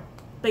them,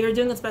 but you're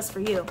doing what's best for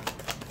you.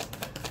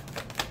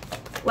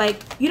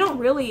 Like, you don't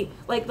really,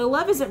 like, the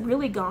love isn't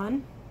really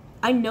gone.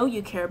 I know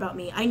you care about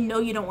me. I know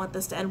you don't want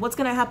this to end. What's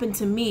going to happen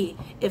to me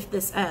if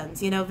this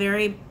ends? You know,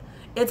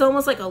 it's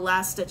almost like a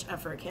last-ditch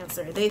effort,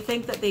 Cancer. They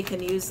think that they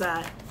can use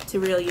that to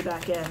reel you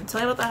back in. Tell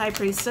me about the High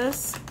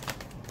Priestess.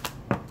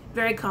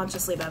 Very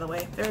consciously, by the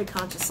way. Very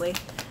consciously.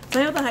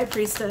 Tell me about the High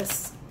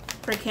Priestess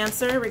for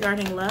Cancer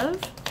regarding love.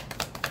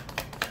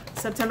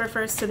 September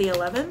 1st to the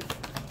 11th.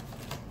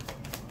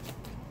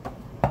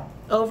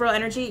 Overall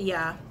energy,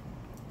 yeah.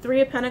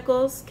 3 of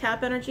Pentacles,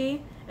 Cap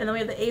energy. And then we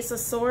have the Ace of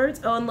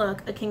Swords. Oh, and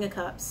look, a King of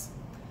Cups.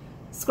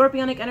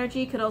 Scorpionic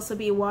energy could also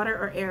be water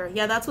or air.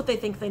 Yeah, that's what they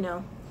think they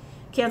know.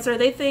 Cancer,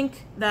 they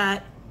think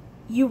that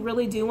you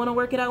really do want to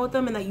work it out with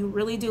them and that you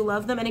really do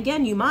love them. And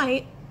again, you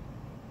might,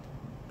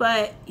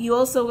 but you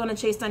also want to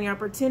chase down your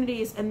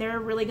opportunities, and they're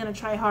really going to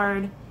try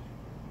hard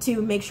to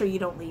make sure you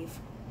don't leave.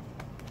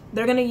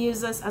 They're going to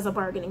use this as a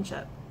bargaining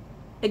chip.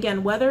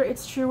 Again, whether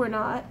it's true or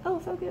not. Oh,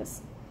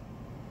 focus.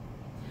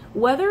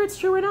 Whether it's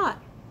true or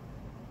not.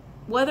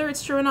 Whether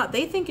it's true or not,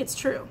 they think it's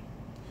true.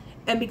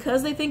 And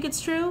because they think it's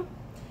true,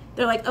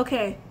 they're like,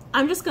 okay,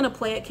 I'm just going to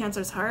play at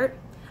Cancer's heart.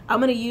 I'm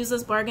going to use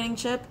this bargaining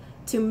chip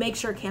to make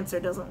sure Cancer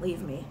doesn't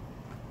leave me.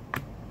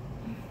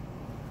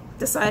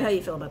 Decide how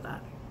you feel about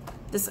that.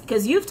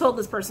 Because you've told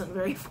this person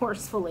very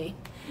forcefully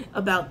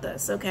about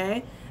this,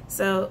 okay?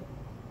 So,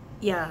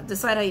 yeah,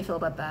 decide how you feel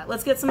about that.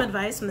 Let's get some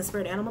advice from the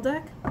Spirit Animal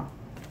deck.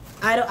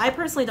 I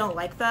personally don't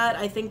like that.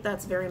 I think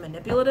that's very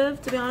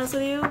manipulative, to be honest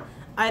with you.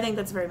 I think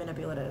that's very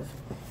manipulative.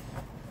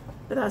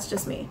 But that's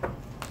just me.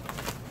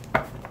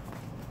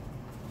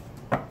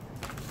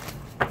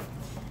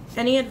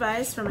 Any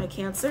advice for my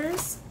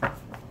Cancers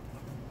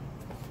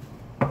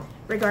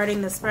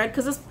regarding this spread,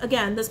 because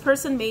again, this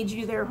person made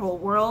you their whole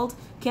world,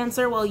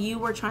 Cancer, while you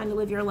were trying to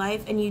live your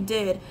life, and you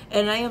did.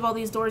 And now you have all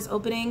these doors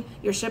opening,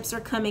 your ships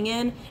are coming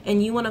in,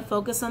 and you want to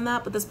focus on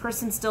that, but this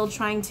person's still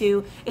trying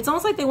to, it's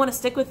almost like they want to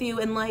stick with you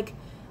and like,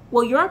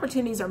 well, your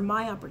opportunities are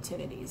my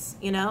opportunities,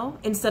 you know,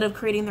 instead of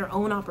creating their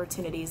own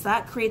opportunities.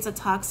 That creates a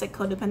toxic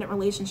codependent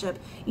relationship.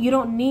 You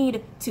don't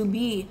need to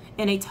be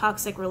in a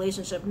toxic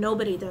relationship.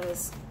 Nobody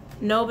does.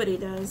 Nobody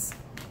does.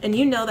 And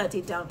you know that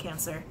deep down,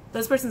 Cancer.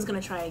 This person's going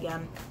to try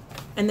again.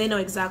 And they know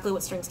exactly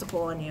what strings to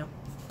pull on you.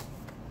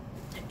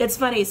 It's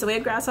funny. So we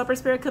had Grasshopper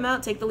Spirit come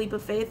out, take the leap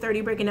of faith,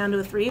 30 breaking down to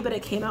a 3, but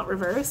it came out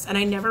reverse. And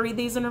I never read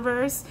these in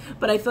reverse.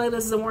 But I feel like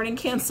this is a warning,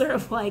 Cancer,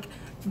 of like,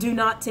 do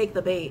not take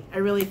the bait. I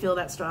really feel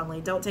that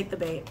strongly. Don't take the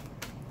bait.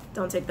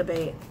 Don't take the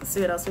bait. Let's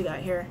see what else we got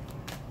here.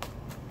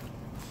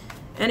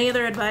 Any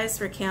other advice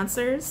for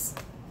Cancers?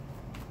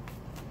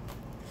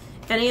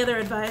 Any other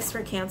advice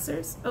for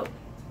Cancers? Oh.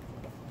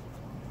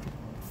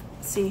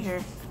 Let's see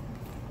here.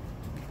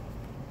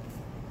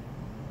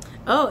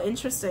 Oh,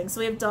 interesting. So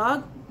we have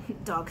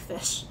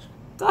dogfish,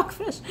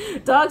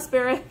 dog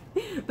spirit.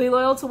 Be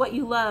loyal to what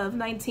you love.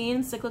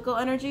 19, cyclical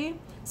energy.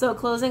 So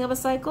closing of a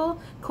cycle.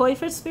 Koi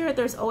fish spirit,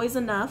 there's always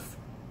enough.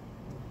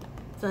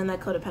 Feeling that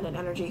codependent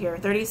energy here.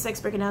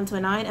 36, breaking down to a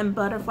 9. And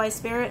butterfly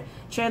spirit,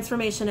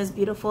 transformation is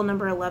beautiful,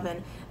 number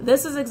 11.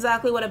 This is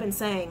exactly what I've been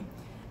saying.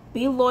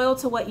 Be loyal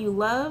to what you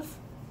love.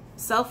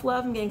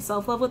 Self-love, I'm getting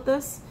self-love with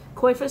this.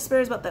 Koi fish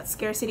spirit is about that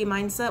scarcity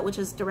mindset, which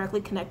is directly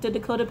connected to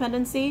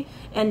codependency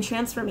and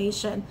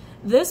transformation.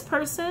 This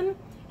person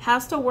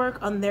has to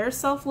work on their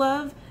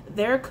self-love,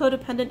 their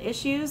codependent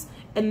issues,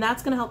 and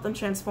that's going to help them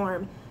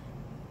transform.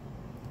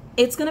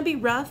 It's going to be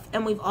rough,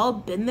 and we've all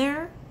been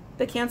there.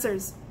 The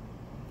Cancers,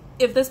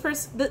 if this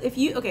person,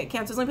 okay,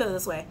 Cancers, let me put it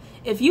this way.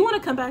 If you want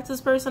to come back to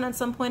this person at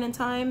some point in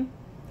time,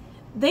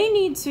 they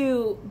need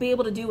to be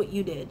able to do what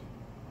you did.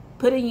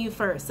 Putting you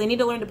first. They need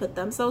to learn to put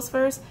themselves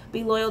first,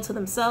 be loyal to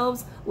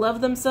themselves,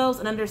 love themselves,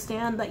 and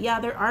understand that,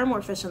 yeah, there are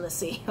more fish in the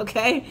sea,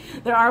 okay?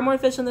 There are more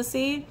fish in the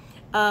sea,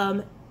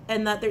 and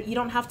that you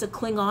don't have to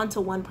cling on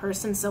to one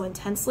person so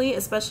intensely,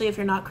 especially if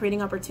you're not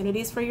creating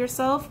opportunities for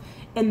yourself,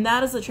 and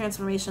that is the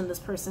transformation this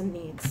person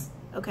needs,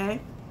 okay?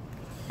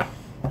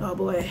 Oh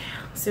boy,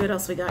 let's see what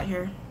else we got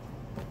here.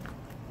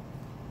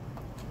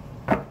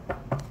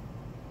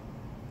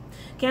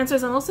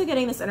 Cancers, I'm also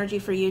getting this energy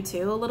for you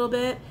too a little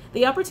bit.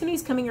 The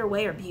opportunities coming your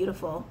way are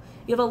beautiful.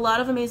 You have a lot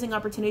of amazing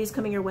opportunities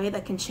coming your way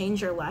that can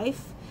change your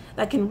life,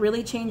 that can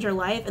really change your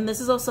life. And this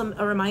is also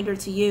a reminder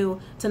to you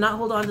to not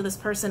hold on to this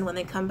person when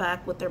they come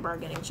back with their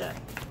bargaining chip,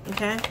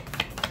 okay?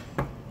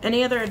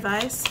 Any other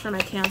advice for my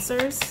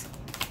Cancers?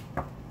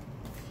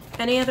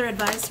 Any other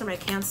advice for my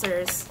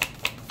Cancers?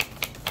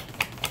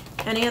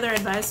 Any other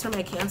advice for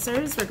my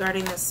Cancers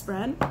regarding this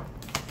spread?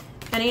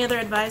 Any other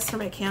advice for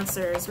my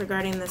Cancers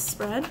regarding this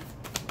spread?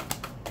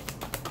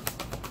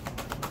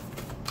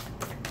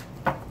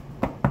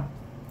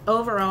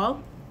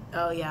 Overall,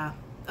 oh yeah,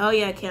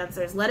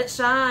 Cancers, let it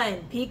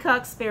shine.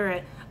 Peacock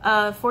spirit,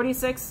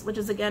 46, which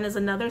is again is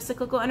another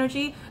cyclical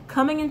energy,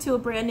 coming into a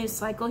brand new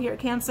cycle here,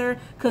 Cancer,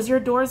 because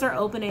your doors are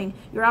opening,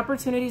 your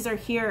opportunities are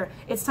here.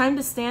 It's time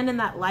to stand in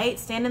that light,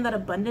 stand in that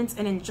abundance,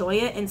 and enjoy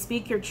it, and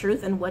speak your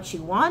truth and what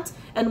you want.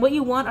 And what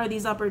you want are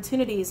these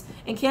opportunities.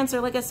 And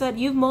Cancer, like I said,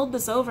 you've mulled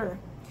this over,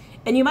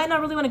 and you might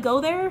not really want to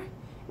go there,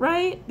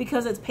 right?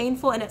 Because it's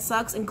painful and it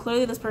sucks, and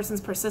clearly this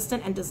person's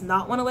persistent and does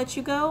not want to let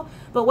you go.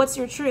 But what's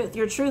your truth?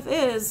 Your truth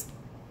is,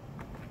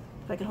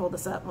 if I can hold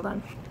this up, hold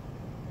on,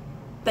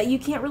 that you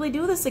can't really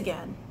do this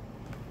again.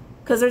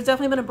 Because there's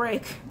definitely been a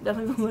break.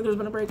 Definitely there's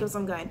been a break of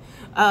some kind.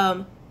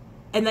 And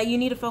that you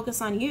need to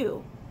focus on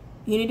you.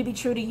 You need to be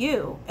true to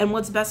you and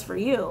what's best for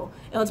you.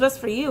 And what's best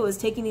for you is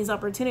taking these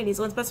opportunities.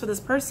 What's best for this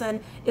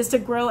person is to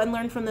grow and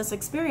learn from this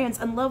experience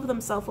and love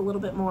themselves a little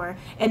bit more,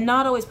 and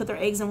not always put their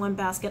eggs in one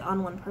basket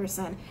on one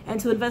person, and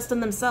to invest in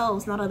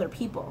themselves, not other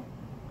people.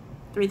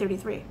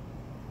 333.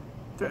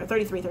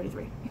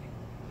 33.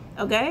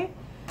 Okay?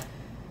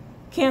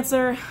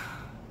 Cancer,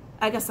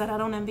 like I said, I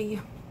don't envy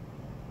you.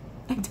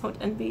 I don't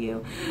envy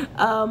you.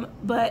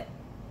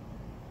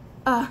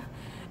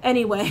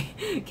 Anyway,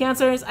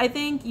 Cancers, I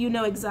think you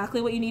know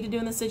exactly what you need to do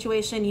in this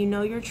situation. You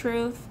know your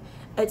truth.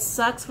 It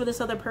sucks for this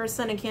other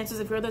person. And Cancers,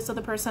 if you're this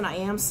other person, I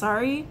am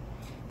sorry.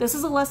 This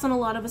is a lesson a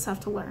lot of us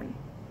have to learn.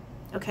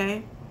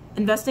 Okay?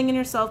 Investing in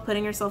yourself,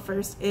 putting yourself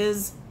first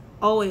is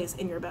always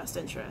in your best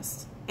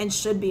interest and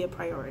should be a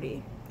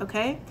priority.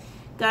 Okay?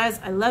 Guys,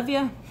 I love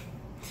you.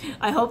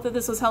 I hope that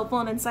this was helpful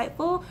and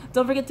insightful.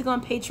 Don't forget to go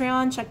on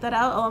Patreon. Check that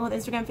out along with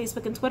Instagram,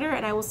 Facebook, and Twitter.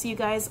 And I will see you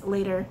guys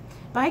later.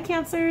 Bye,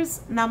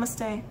 Cancers.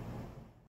 Namaste.